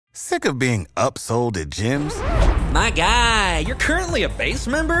Sick of being upsold at gyms? My guy, you're currently a base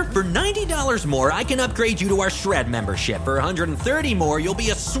member? For $90 more, I can upgrade you to our Shred membership. For $130 more, you'll be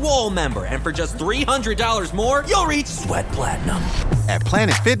a Swole member. And for just $300 more, you'll reach Sweat Platinum. At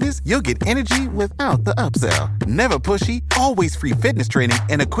Planet Fitness, you'll get energy without the upsell. Never pushy, always free fitness training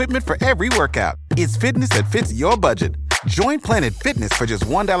and equipment for every workout. It's fitness that fits your budget. Join Planet Fitness for just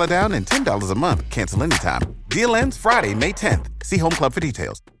 $1 down and $10 a month. Cancel anytime. Deal ends Friday, May 10th. See Home Club for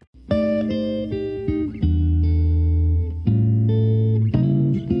details.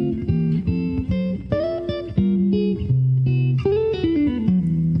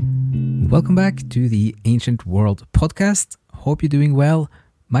 Welcome back to the Ancient World podcast. Hope you're doing well.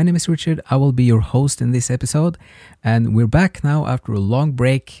 My name is Richard. I will be your host in this episode. And we're back now after a long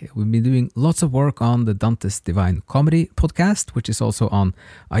break. We've been doing lots of work on the Dante's Divine Comedy podcast, which is also on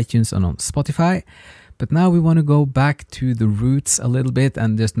iTunes and on Spotify. But now we want to go back to the roots a little bit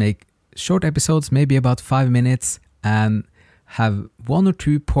and just make short episodes, maybe about 5 minutes, and have one or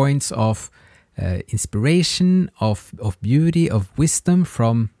two points of inspiration, of beauty, of wisdom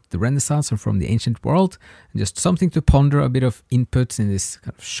from the Renaissance or from the ancient world, and just something to ponder, a bit of inputs in this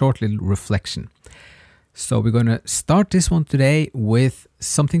kind of short little reflection. So we're going to start this one today with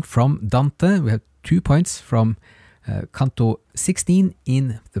something from Dante. We have 2 points from Canto 16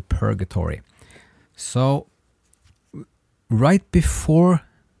 in the Purgatory. So right before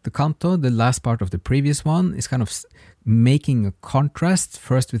the canto, the last part of the previous one is kind of making a contrast,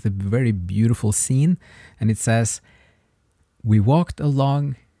 first with a very beautiful scene, and it says, "We walked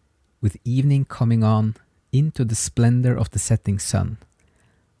along with evening coming on into the splendor of the setting sun,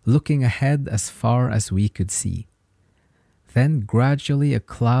 looking ahead as far as we could see. Then gradually a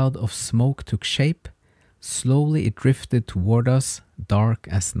cloud of smoke took shape. Slowly it drifted toward us, dark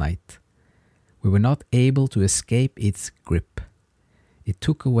as night. We were not able to escape its grip. It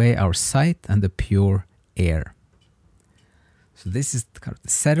took away our sight and the pure air." So this is kind of the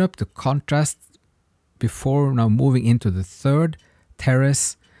setup, the contrast before now moving into the third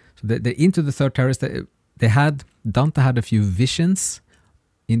terrace. So into the third terrace, Dante had a few visions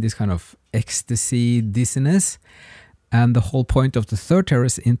in this kind of ecstasy, dizziness. And the whole point of the third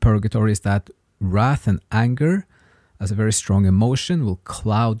terrace in Purgatory is that wrath and anger, as a very strong emotion, will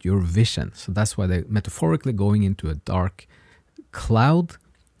cloud your vision. So that's why they're metaphorically going into a dark cloud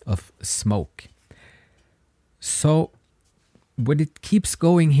of smoke. So when it keeps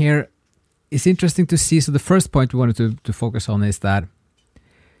going here, it's interesting to see. So the first point we wanted to focus on is that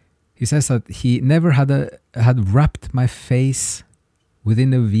he says that he never had wrapped my face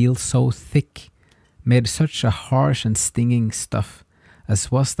within a veil so thick, made such a harsh and stinging stuff,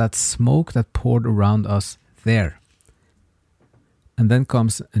 as was that smoke that poured around us there. And then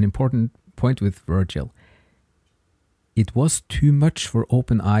comes an important point with Virgil. "It was too much for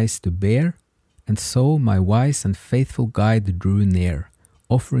open eyes to bear, and so my wise and faithful guide drew near,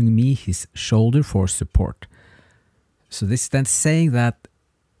 offering me his shoulder for support." So this is then saying that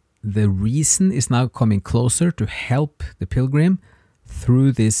the reason is now coming closer to help the pilgrim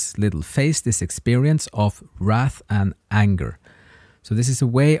through this little phase, this experience of wrath and anger. So this is a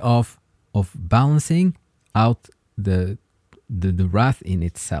way of balancing out the wrath in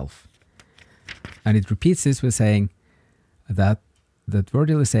itself. And it repeats this with saying that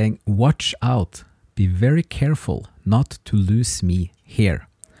Virgil is saying, "Watch out, be very careful not to lose me here."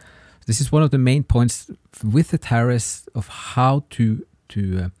 This is one of the main points with the terrace of how to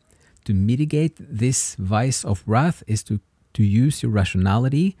mitigate this vice of wrath, is to use your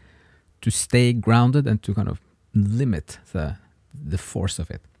rationality to stay grounded and to kind of limit the force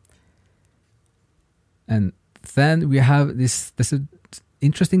of it. And then we have there's an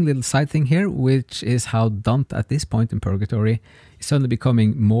interesting little side thing here, which is how Dante at this point in Purgatory is suddenly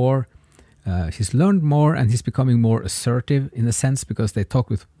becoming more, he's learned more and he's becoming more assertive in a sense, because they talk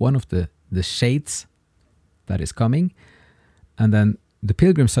with one of the shades that is coming. And then the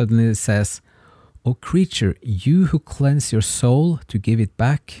pilgrim suddenly says, "O creature, you who cleanse your soul to give it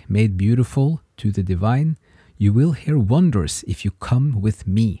back, made beautiful to the divine, you will hear wonders if you come with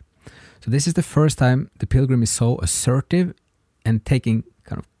me." So this is the first time the pilgrim is so assertive and taking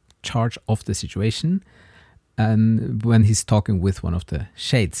kind of charge of the situation, and when he's talking with one of the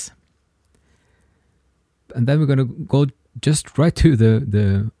shades. And then we're going to go just right to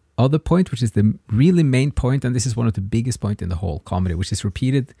the other point, which is the really main point, and this is one of the biggest points in the whole comedy, which is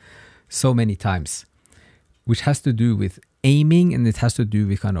repeated so many times, which has to do with aiming, and it has to do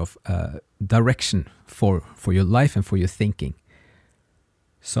with kind of direction for your life and for your thinking.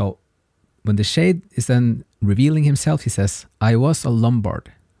 So when the shade is then revealing himself, he says, "I was a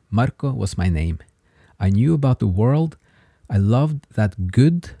Lombard. Marco was my name. I knew about the world. I loved that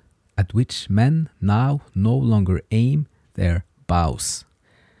good at which men now no longer aim their bows.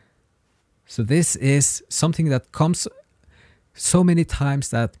 So this is something that comes so many times,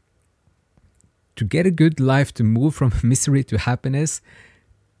 that to get a good life, to move from misery to happiness,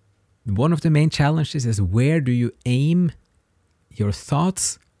 one of the main challenges is, where do you aim your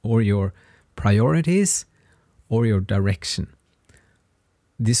thoughts or your priorities or your direction?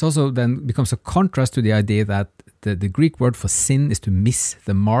 This also then becomes a contrast to the idea that the Greek word for sin is to miss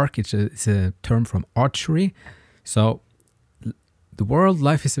the mark. It's a term from archery. So the world,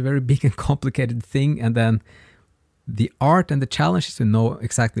 life is a very big and complicated thing, and then the art and the challenge is to know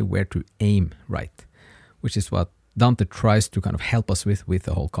exactly where to aim right, which is what Dante tries to kind of help us with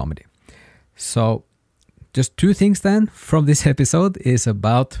the whole comedy. So just two things then from this episode is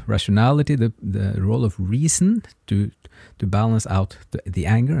about rationality, the role of reason to balance out the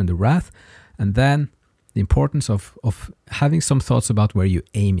anger and the wrath, and then the importance of having some thoughts about where you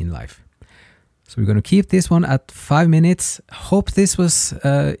aim in life. So we're going to keep this one at 5 minutes. Hope this was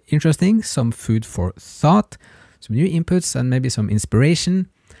interesting, some food for thought, some new inputs, and maybe some inspiration.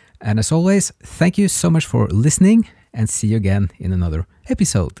 And as always, thank you so much for listening, and see you again in another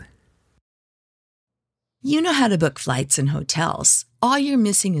episode. You know how to book flights and hotels. All you're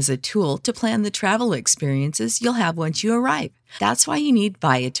missing is a tool to plan the travel experiences you'll have once you arrive. That's why you need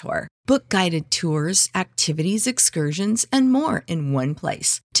Viator. Book guided tours, activities, excursions, and more in one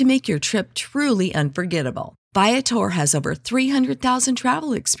place to make your trip truly unforgettable. Viator has over 300,000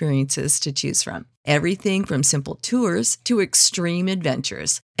 travel experiences to choose from. Everything from simple tours to extreme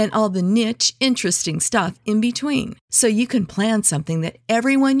adventures, and all the niche, interesting stuff in between. So you can plan something that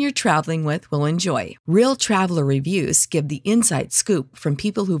everyone you're traveling with will enjoy. Real traveler reviews give the inside scoop from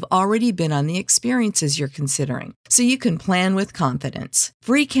people who've already been on the experiences you're considering. So you can plan with confidence.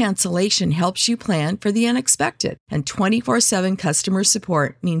 Free cancellation helps you plan for the unexpected. And 24/7 customer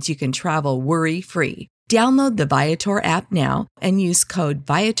support means you can travel worry-free. Download the Viator app now and use code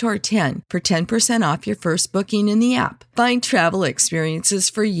Viator10 for 10% off your first booking in the app. Find travel experiences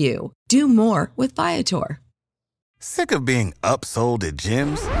for you. Do more with Viator. Sick of being upsold at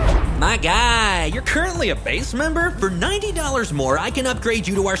gyms? My guy, you're currently a base member? For $90 more, I can upgrade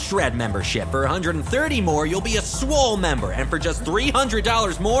you to our Shred membership. For $130 more, you'll be a Swole member. And for just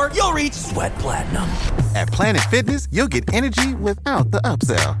 $300 more, you'll reach Sweat Platinum. At Planet Fitness, you'll get energy without the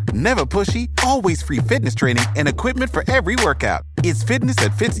upsell. Never pushy, always free fitness training and equipment for every workout. It's fitness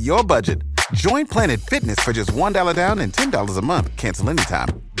that fits your budget. Join Planet Fitness for just $1 down and $10 a month. Cancel anytime.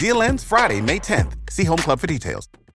 Deal ends Friday, May 10th. See Home Club for details.